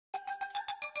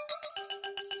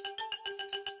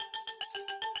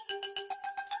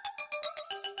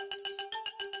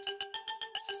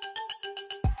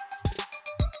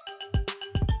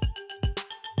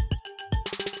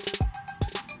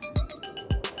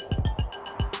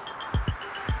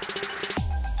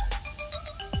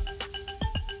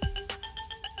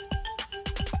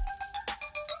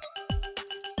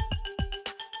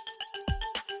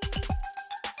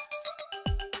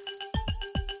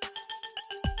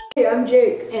Hey, I'm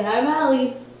Jake. And I'm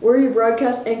Allie. We're your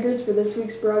broadcast anchors for this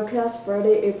week's broadcast,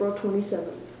 Friday, April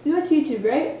 27th. You watch YouTube,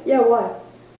 right? Yeah, why?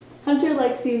 Hunter,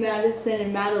 Lexi, Madison,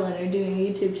 and Madelyn are doing a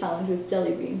YouTube challenge with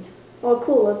jelly beans. Oh,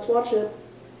 cool. Let's watch it.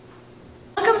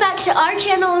 Welcome back to our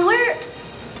channel. And where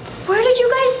did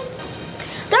you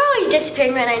guys? They're always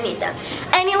disappearing when I need them.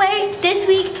 Anyway, this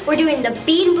week we're doing the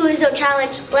Bean Boozled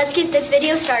challenge. Let's get this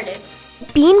video started.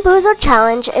 Bean Boozled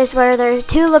challenge is where there are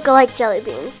two look-alike jelly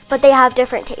beans, but they have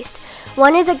different taste.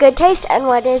 One is a good taste and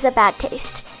one is a bad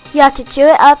taste. You have to chew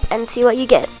it up and see what you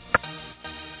get.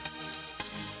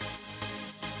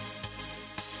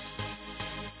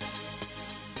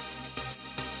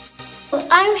 Well,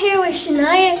 I'm here with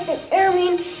Shania and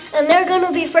Ermine, and they're going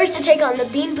to be first to take on the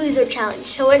Bean Boozled challenge.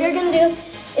 So what they're going to do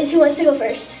is who wants to go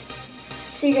first.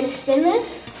 So you're going to spin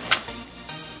this.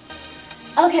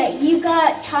 Okay, you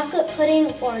got chocolate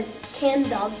pudding or canned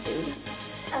dog food.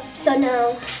 So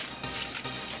now,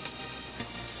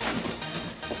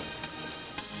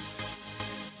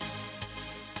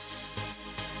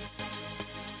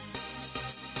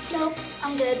 no,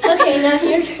 I'm good. Okay, now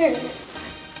your turn.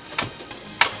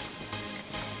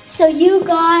 So you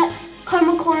got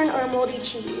caramel corn or moldy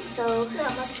cheese. So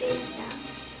that must be, yeah.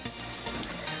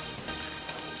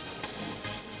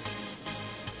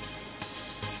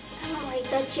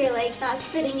 That you're like not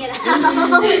spitting it out. I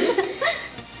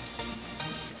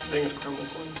think it's caramel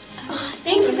corn.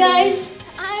 Thank you guys.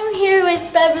 I'm here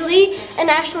with Beverly and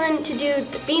Ashlyn to do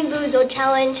the Bean Boozled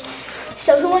challenge.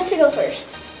 So who wants to go first?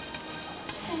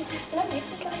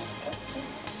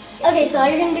 Okay, so all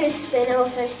you're gonna do is spin it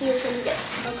first, see which one you get.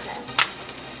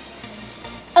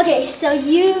 Okay, so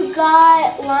you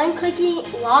got lawn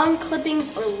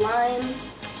clippings or lime.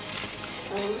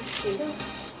 So here you go.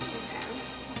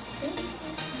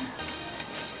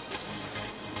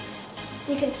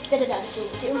 You can spit it out if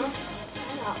you need to.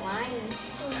 I got lime.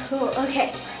 Cool,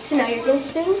 okay. So now you're gonna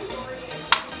spin.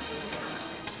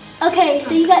 Okay,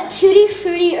 so you got Tutti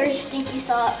Frutti or Stinky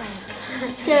Socks.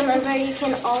 So remember, you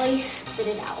can always spit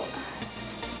it out.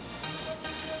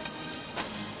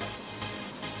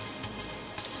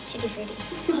 Tutti Frutti.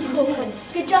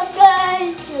 Good job,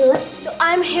 guys. So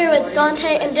I'm here with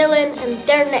Dante and Dylan, and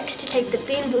they're next to take the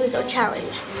Bean Boozled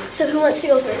challenge. So who wants to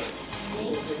go first?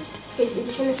 Okay, so you're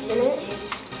just gonna spin it.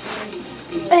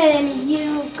 And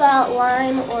you got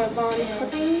lime or lawn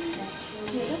clippings.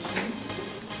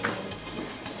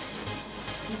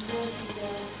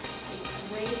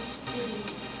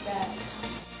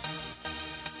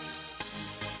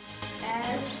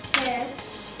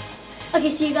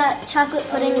 Okay, so you got chocolate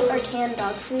pudding or canned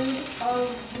dog food.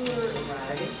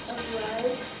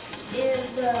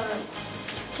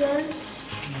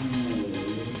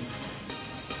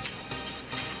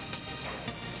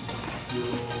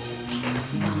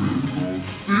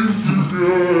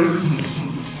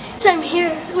 So I'm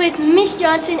here with Miss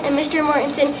Johnsen and Mr.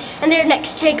 Mortensen, and they're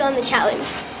next to take on the challenge.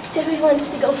 So who wants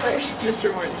to go first?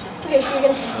 Mr. Mortensen. Okay, so you're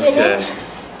gonna spin it.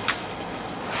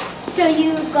 So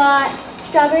you got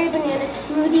strawberry banana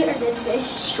smoothie or dead fish?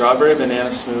 Strawberry banana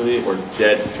smoothie or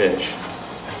dead fish?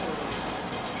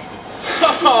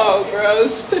 Oh,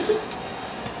 gross.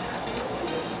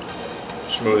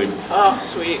 Smoothie. Oh,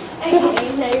 sweet. Okay,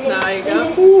 now There you go.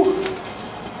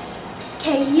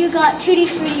 Okay, you got Tutti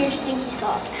Frutti or Stinky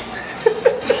Socks.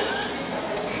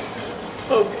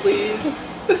 Oh, please.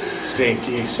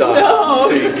 Stinky socks. No.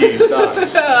 Stinky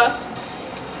socks.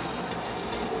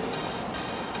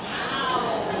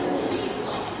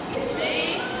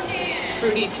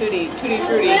 Fruity Tutti, Tutti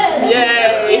Frutti.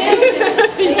 Yay!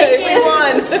 Yay, we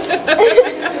won!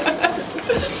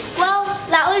 Well,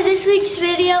 that was this week's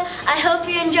video. I hope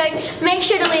you enjoyed. Make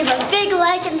sure to leave a big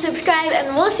like and subscribe,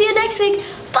 and we'll see you next week.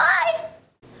 Bye!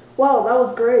 Wow, that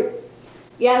was great.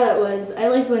 Yeah, that was. I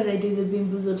like when they do the Bean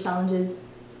Boozled challenges.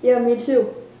 Yeah, me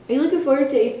too. Are you looking forward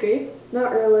to 8th grade?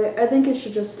 Not really. I think it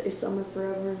should just stay summer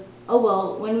forever. Oh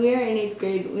well, when we are in 8th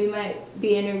grade, we might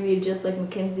be interviewed just like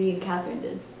McKenzie and Katherine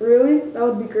did. Really? That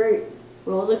would be great.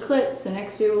 Roll the clip so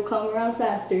next year will come around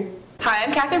faster. Hi,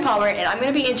 I'm Katherine Palmer, and I'm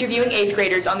going to be interviewing 8th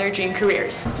graders on their dream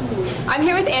careers. I'm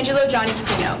here with Angelo Johnny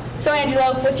Patino. So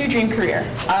Angelo, what's your dream career?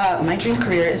 My dream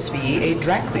career is to be a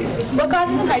drag queen. What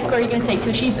classes in high school are you going to take to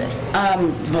achieve this?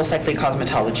 Most likely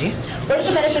cosmetology. What are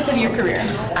the benefits of your career?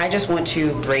 I just want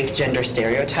to break gender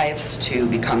stereotypes to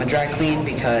become a drag queen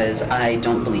because I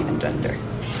don't believe in gender.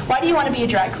 Why do you want to be a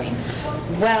drag queen?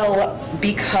 Well,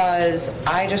 because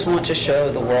I just want to show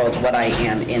the world what I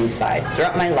am inside.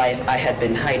 Throughout my life, I had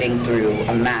been hiding through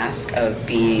a mask of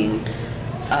being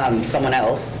someone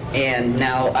else, and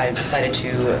now I've decided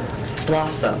to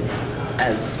blossom,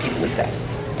 as people would say.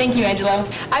 Thank you, Angelo.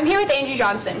 I'm here with Andrew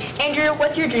Johnsen. Andrew,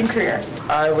 what's your dream career?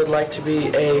 I would like to be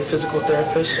a physical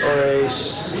therapist or a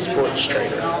sports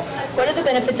trainer. What are the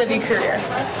benefits of your career?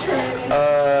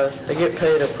 They get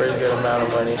paid a pretty good amount of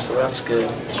money, so that's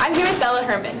good. I'm here with Bella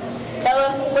Herman.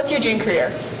 Bella, what's your dream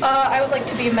career? I would like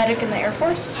to be a medic in the Air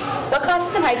Force. What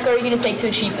classes in high school are you going to take to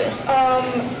achieve this?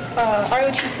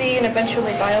 ROTC and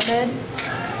eventually biomed.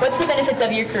 What's the benefits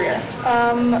of your career?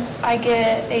 I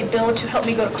get a bill to help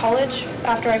me go to college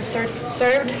after I've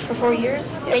served for 4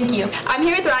 years. Thank you. I'm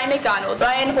here with Ryan McDonald.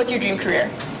 Ryan, what's your dream career?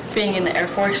 Being in the Air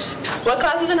Force. What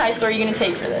classes in high school are you going to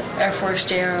take for this? Air Force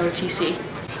JROTC.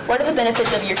 What are the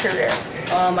benefits of your career?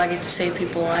 I get to save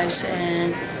people's lives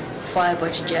and fly a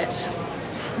bunch of jets.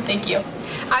 Thank you.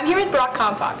 I'm here with Brock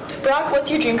Compact. Brock, what's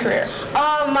your dream career?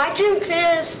 My dream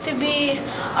career is to be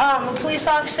a police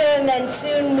officer and then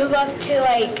soon move up to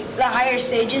like the higher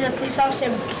stages of police officer,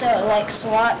 so like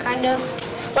SWAT kind of.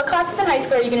 What classes in high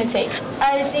school are you going to take?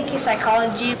 I was thinking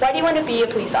psychology. Why do you want to be a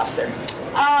police officer?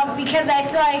 Because I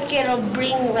feel like it'll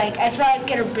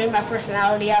bring my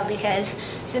personality out, because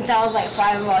since I was like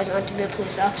 5, I've always wanted to be a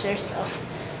police officer, so.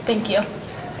 Thank you.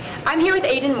 I'm here with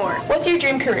Aiden Moore. What's your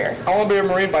dream career? I want to be a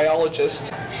marine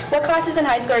biologist. What classes in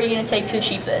high school are you going to take to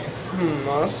achieve this?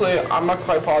 Honestly, I'm not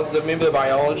quite positive. Maybe the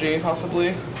biology,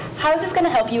 possibly. How is this going to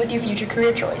help you with your future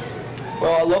career choice?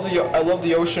 Well, I love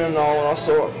the ocean and all, and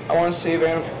also I want to save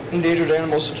endangered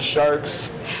animals such as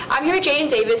sharks. I'm here with Jaden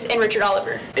Davis and Richard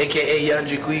Oliver. AKA Young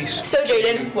Jaquise. So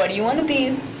Jaden, what do you want to be?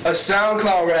 A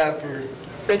SoundCloud rapper.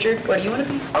 Richard, what do you want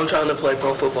to be? I'm trying to play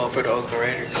pro football for the Oakland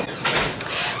Raiders.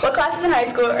 What classes in high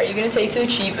school are you going to take to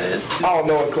achieve this? I don't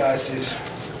know what classes.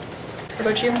 What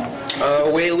about you?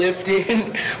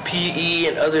 Weightlifting, PE,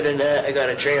 and other than that, I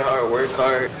gotta train hard, work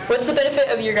hard. What's the benefit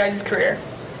of your guys' career?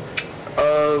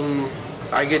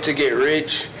 I get to get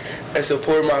rich and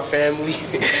support my family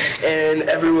and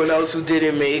everyone else who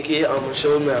didn't make it. I'm gonna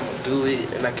show them that I'm gonna do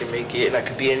it and I can make it and I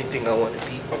can be anything I want to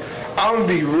be. I'm gonna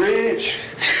be rich,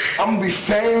 I'm gonna be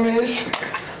famous,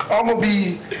 I'm gonna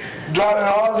be driving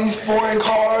all these foreign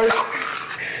cars.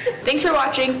 Thanks for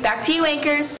watching. Back to you,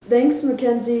 anchors. Thanks,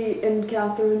 McKenzie and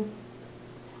Katherine.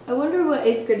 I wonder what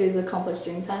 8th graders accomplished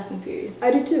during passing period.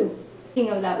 I do too.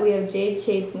 Speaking of that, we have Jade,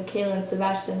 Chase, Michaela, and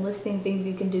Sebastian listing things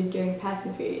you can do during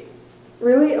passing period.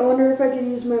 Really? I wonder if I could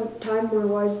use my time more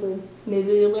wisely.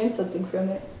 Maybe you'll learn something from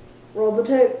it. Roll the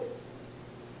tape.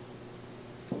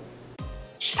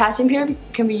 Passing period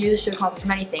can be used to accomplish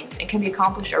many things and can be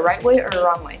accomplished a right way or a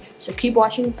wrong way. So keep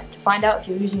watching to find out if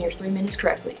you're using your 3 minutes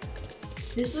correctly.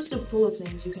 This list is full of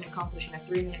things you can accomplish in a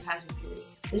 3-minute passing period.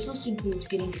 This list includes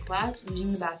getting to class,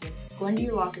 using the bathroom, going to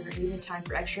your locker, and even time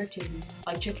for extra activities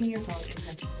like checking your phone and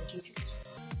punching for teachers.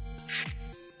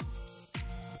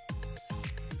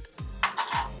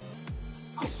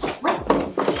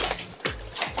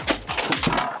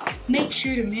 Make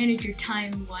sure to manage your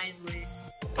time wisely.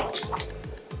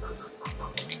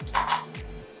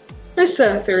 It's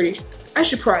 7:30. I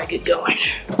should probably get going.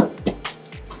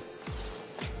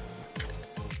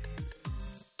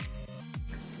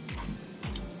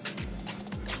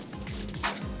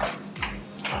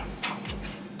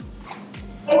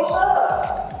 Hey, what's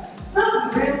up?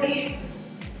 Nothing really.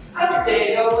 How's your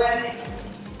day going?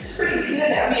 It's pretty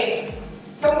good. I mean,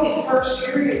 it's only the first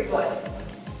period, but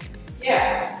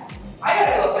yeah, I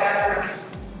gotta go to the bathroom.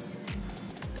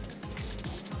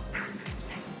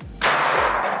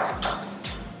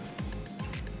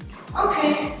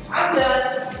 Okay, I'm done.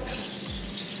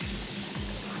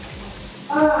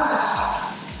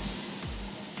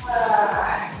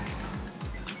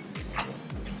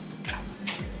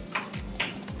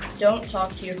 Don't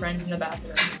talk to your friends in the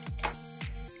bathroom.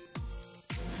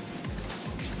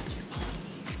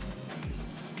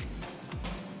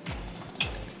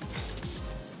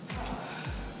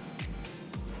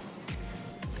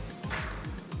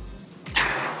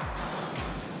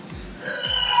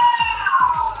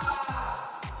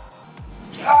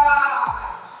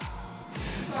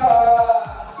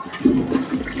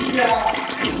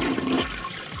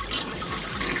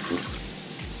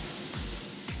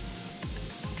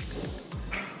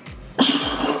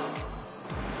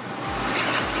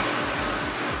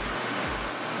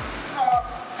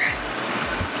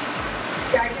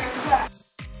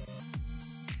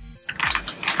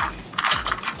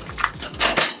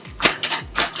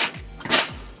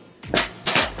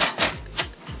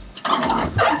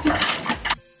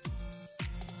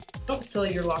 Don't fill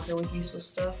your locker with useless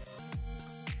stuff.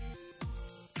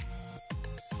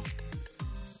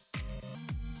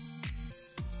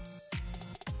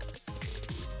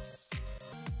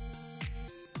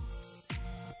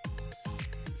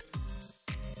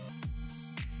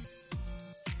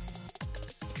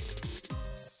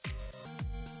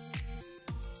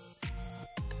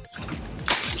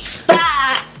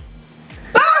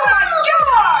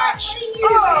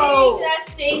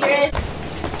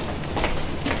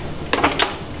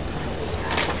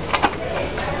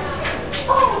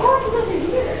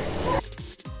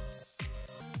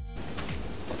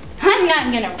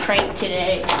 not gonna prank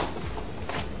today.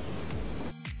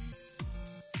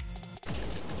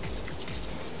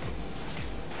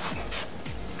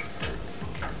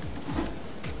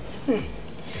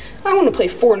 I want to play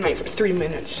Fortnite for 3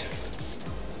 minutes.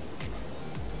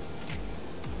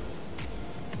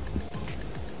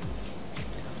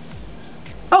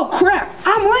 Oh crap,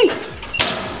 I'm late!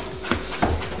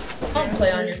 Don't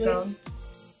play on your phone.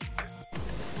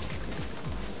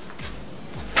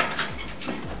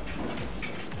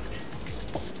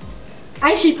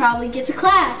 I should probably get to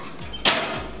class.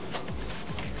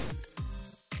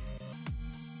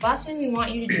 Last thing we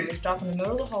want you to do is stop in the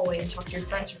middle of the hallway and talk to your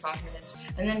friends for 5 minutes,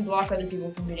 and then block other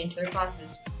people from getting to their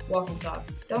classes. Walk and talk.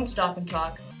 Don't stop and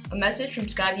talk. A message from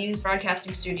Skyview's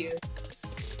broadcasting studio.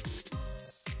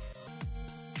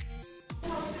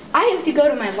 I have to go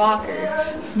to my locker.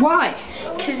 Why?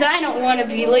 Because I don't want to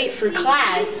be late for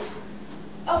class.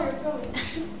 Oh, you're going.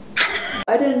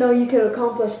 I didn't know you could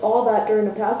accomplish all that during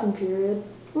a passing period.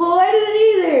 Well, I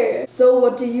didn't either. So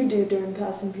what do you do during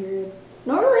passing period?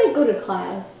 Normally I go to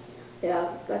class. Yeah,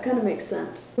 that kind of makes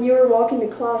sense. When you were walking to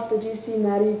class, did you see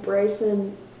Maddie,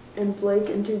 Bryson, and Blake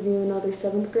interviewing other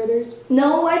 7th graders?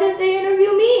 No, why didn't they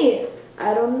interview me?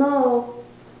 I don't know.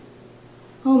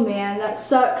 Oh man, that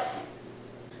sucks.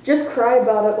 Just cry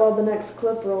about it while the next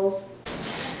clip rolls.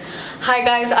 Hi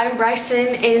guys, I'm Bryson,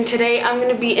 and today I'm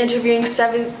going to be interviewing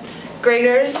 7th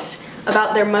graders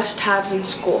about their must-haves in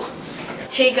school.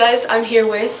 Hey guys, I'm here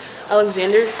with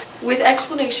Alexander. With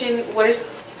explanation, what is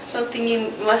something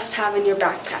you must have in your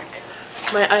backpack?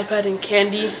 My iPad and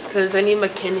candy, because I need my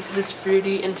candy because it's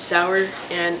fruity and sour,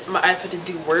 and my iPad to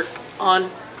do work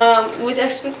on. With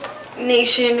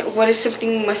explanation, what is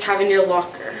something you must have in your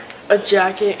locker? A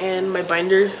jacket and my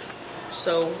binder,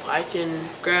 so I can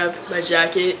grab my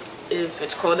jacket if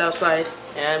it's cold outside,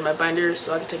 and my binder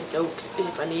so I can take notes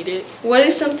if I need it. What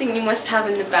is something you must have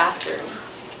in the bathroom?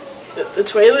 The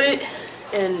toilet,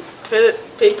 and toilet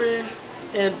paper,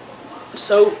 and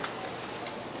soap,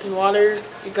 and water,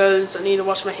 because I need to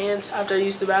wash my hands after I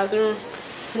use the bathroom.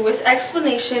 With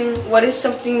explanation, what is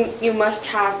something you must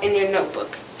have in your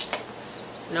notebook?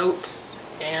 Notes,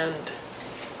 and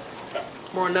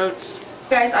more notes.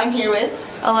 Guys, I'm here with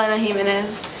Elena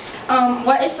Jimenez.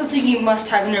 What is something you must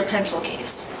have in your pencil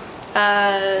case?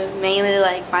 Mainly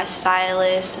like my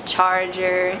stylus, a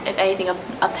charger, if anything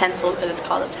a pencil because it's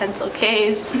called a pencil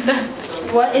case.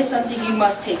 What is something you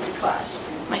must take to class?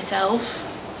 Myself,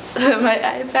 my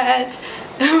iPad,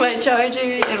 my charger,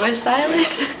 and my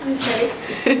stylus.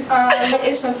 Okay. What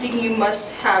is something you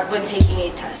must have when taking a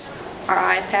test? Our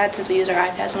iPad, since we use our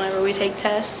iPads whenever we take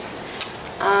tests.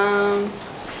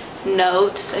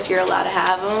 Notes, if you're allowed to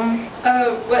have them.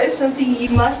 What is something you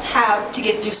must have to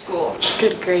get through school?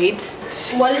 Good grades.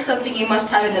 What is something you must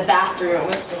have in the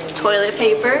bathroom? Toilet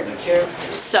paper,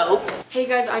 soap. Hey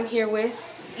guys, I'm here with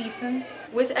Ethan.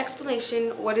 With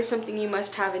explanation, what is something you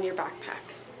must have in your backpack?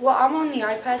 Well, I'm on the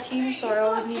iPad team, so I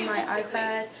always need my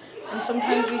iPad, and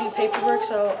sometimes we do paperwork,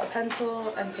 so a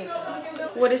pencil and paper.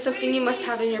 What is something you must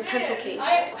have in your pencil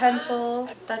case? Pencil,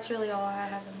 that's really all I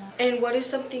have in that. And what is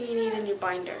something you need in your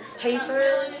binder?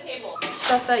 Paper,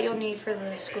 stuff that you'll need for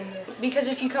the school year. Because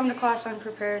if you come to class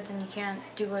unprepared, then you can't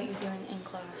do what you're doing in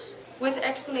class. With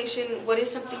explanation, what is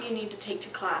something you need to take to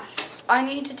class? I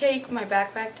need to take my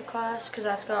backpack to class because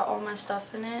that's got all my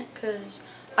stuff in it because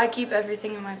I keep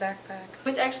everything in my backpack.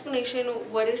 With explanation,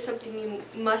 what is something you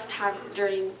must have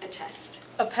during a test?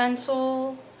 A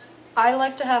pencil. I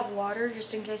like to have water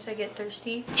just in case I get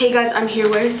thirsty. Hey guys, I'm here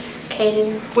with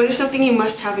Kaden. What is something you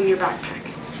must have in your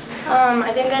backpack?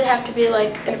 I think I'd have to be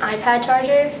like an iPad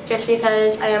charger just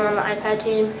because I am on the iPad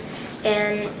team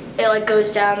and it like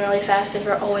goes down really fast because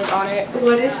we're always on it.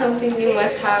 What is something you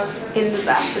must have in the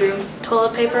bathroom?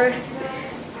 Toilet paper.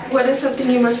 What is something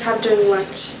you must have during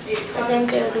lunch? I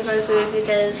think it would be my food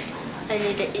because I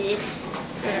need to eat.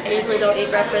 And I usually don't eat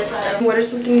breakfast. So. What is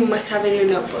something you must have in your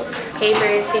notebook?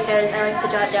 Paper because I like to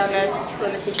jot down notes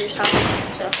when the teacher's talking.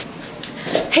 So.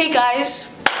 Hey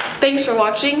guys, thanks for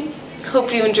watching.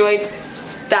 Hope you enjoyed.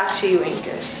 Back to you,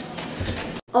 anchors.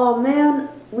 Oh man,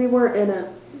 we weren't in it.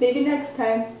 Maybe next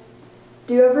time.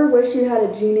 Do you ever wish you had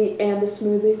a genie and a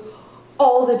smoothie?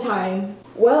 All the time.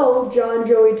 Well, John,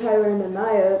 Joey, Tyler, and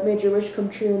Amaya made your wish come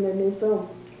true in their new film.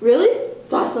 Really?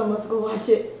 It's awesome. Let's go watch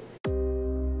it.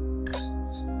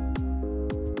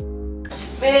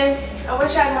 Man, I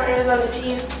wish I had more ears on the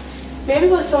team. Maybe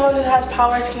with someone who has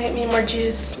powers can get me more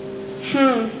juice.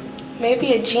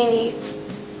 Maybe a genie.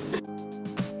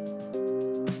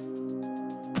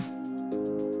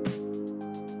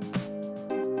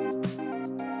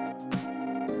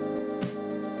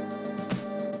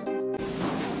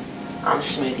 I'm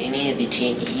Smoothie and the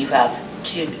genie. You have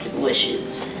 2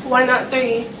 wishes. Why not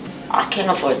 3? I can't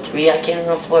afford 3. I can't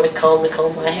even afford a comb to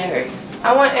comb my hair.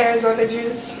 I want Arizona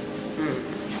juice.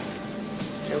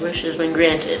 Your wish has been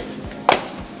granted.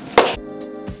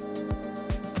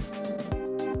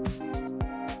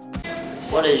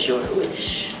 What is your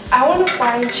wish? I want a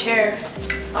flying chair.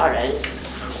 Alright.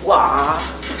 Wah.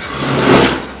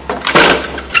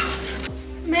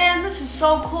 Man, this is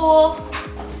so cool.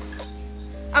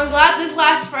 I'm glad this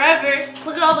lasts forever.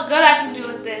 Look at all the good I can do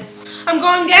with this. I'm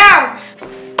going down.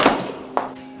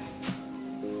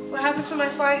 What happened to my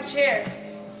flying chair?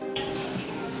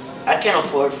 I can't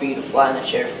afford for you to fly in the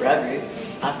chair forever.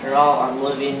 After all, I'm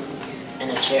living in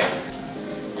a chair.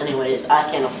 Anyways, I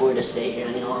can't afford to stay here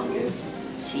any longer.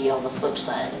 See you on the flip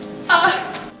side.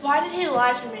 Why did he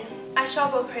lie to me? I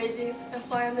shall go crazy and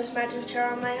fly on this magic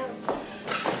chair on my own.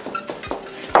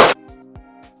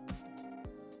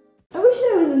 I wish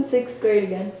I was in 6th grade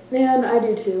again. Man, I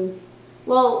do too.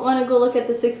 Well, wanna go look at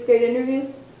the 6th grade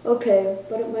interviews? Okay,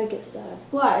 but it might get sad.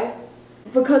 Why?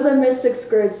 Because I miss 6th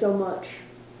grade so much.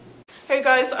 Hey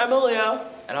guys, I'm Amaya.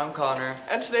 And I'm Connor.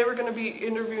 And today we're going to be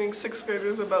interviewing 6th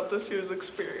graders about this year's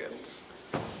experience.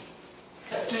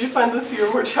 Did you find this year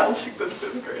more challenging than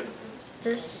 5th grade?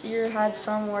 This year had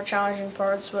some more challenging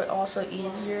parts, but also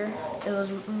easier. It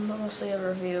was mostly a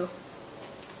review.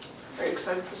 Are you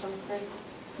excited for 7th grade?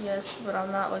 Yes, but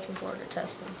I'm not looking forward to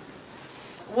testing.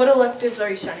 What electives are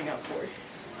you signing up for?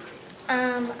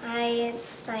 I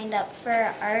signed up for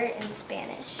art and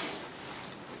Spanish.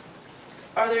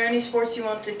 Are there any sports you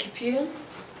want to compete in?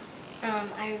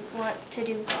 I want to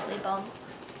do volleyball.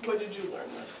 What did you learn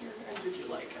this year and did you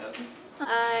like it?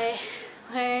 I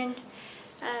learned,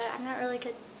 I'm not really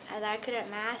that good at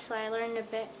math, so I learned a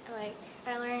bit,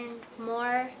 I learned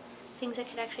more things that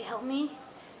could actually help me,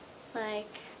 like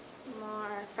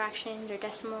more fractions or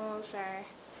decimals or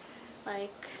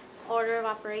like order of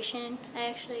operation. I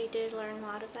actually did learn a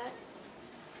lot of that.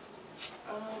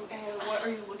 And what are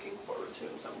you looking forward to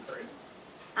in 7th grade?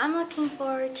 I'm looking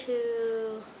forward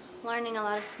to learning a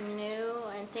lot of new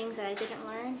and things that I didn't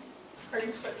learn. Are you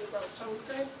excited about 7th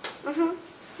grade?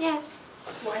 Yes.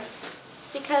 Why?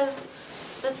 Because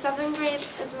the 7th grade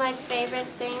is my favorite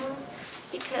thing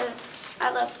because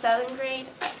I love 7th grade.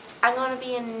 I'm going to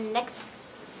be in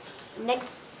next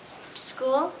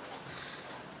school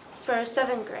for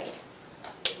 7th grade.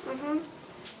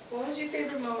 What was your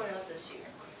favorite moment of this year?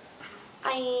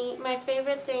 My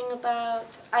favorite thing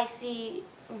about, I see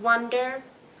wonder,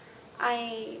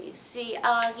 I see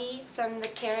Augie from the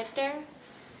character,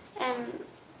 and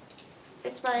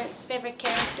it's my favorite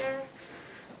character,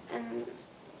 and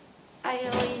I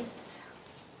always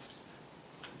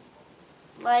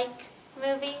like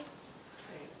movie,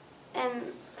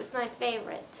 and it's my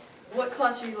favorite. What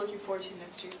class are you looking forward to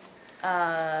next year?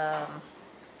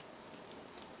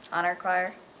 Honor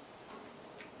choir.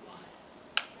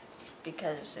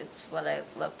 Because it's what I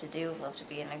love to do. Love to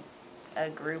be in a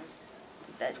group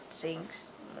that sings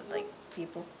with like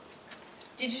people.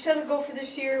 Did you set a goal for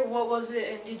this year? What was it,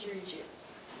 and did you reach it?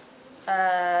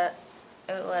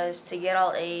 It was to get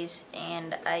all A's,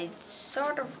 and I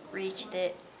sort of reached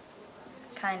it,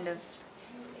 kind of.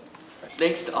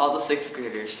 Thanks to all the 6th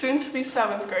graders. Soon to be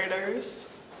 7th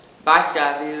graders. Bye,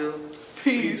 Skyview.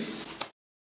 Peace.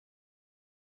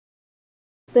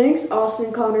 Thanks,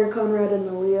 Austin, Connor, Conrad, and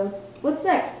Aaliyah. What's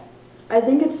next? I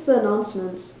think it's the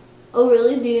announcements. Oh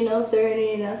really? Do you know if there are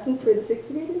any announcements for the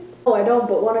 6th graders? Oh, I don't,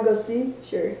 but want to go see?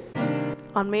 Sure.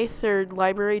 On May 3rd,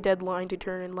 library deadline to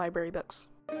turn in library books.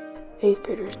 8th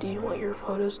graders, do you want your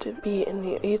photos to be in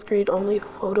the 8th grade only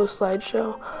photo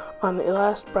slideshow on the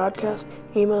last broadcast?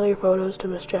 Email your photos to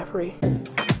Miss Jeffrey.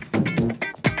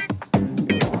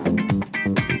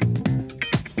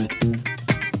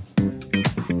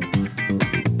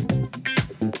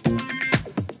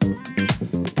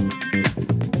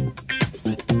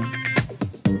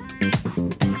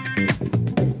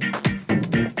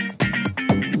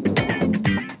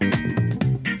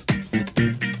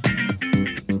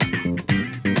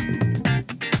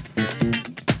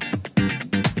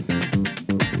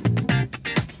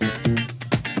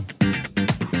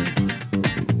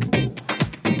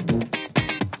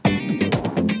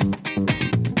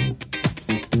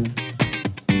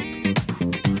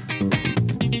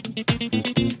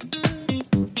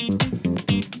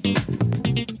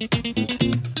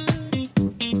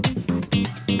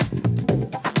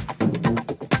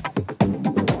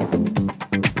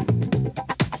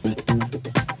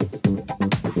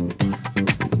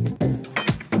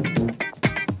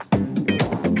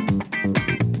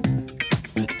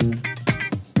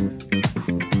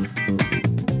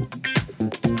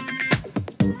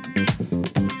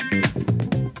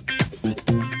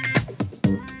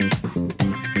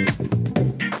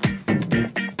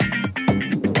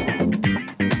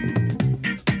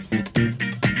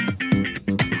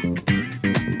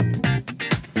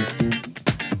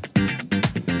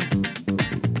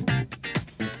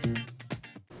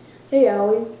 Hey,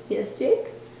 Allie. Yes, Jake?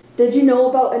 Did you know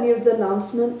about any of the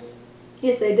announcements?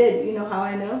 Yes, I did. You know how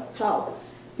I know? How?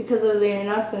 Because of the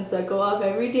announcements that go off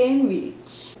every day in Reach.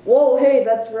 Whoa, hey,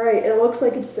 that's right. It looks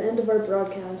like it's the end of our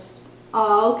broadcast.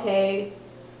 Oh, okay.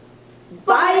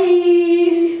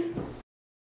 Bye!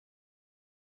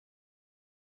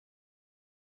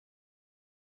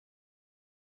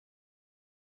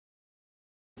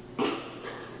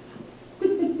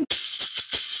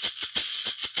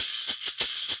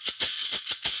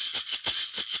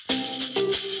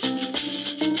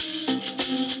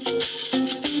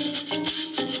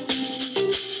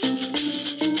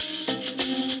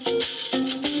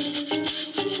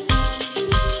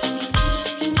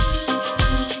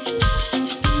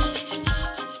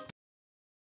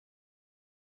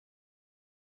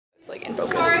 It's like in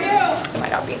focus. It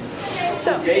might not be.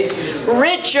 So,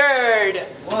 Richard!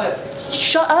 What?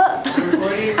 Shut up!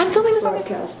 I'm filming this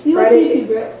broadcast. You watch YouTube,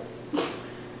 bro.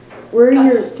 We're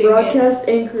your broadcast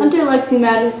anchor. Hunter, Lexi,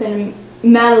 Madison, and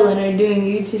Madelyn are doing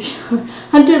a YouTube.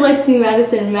 Hunter, Lexi,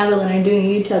 Madison, and Madelyn are doing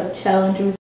a YouTube challenge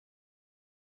with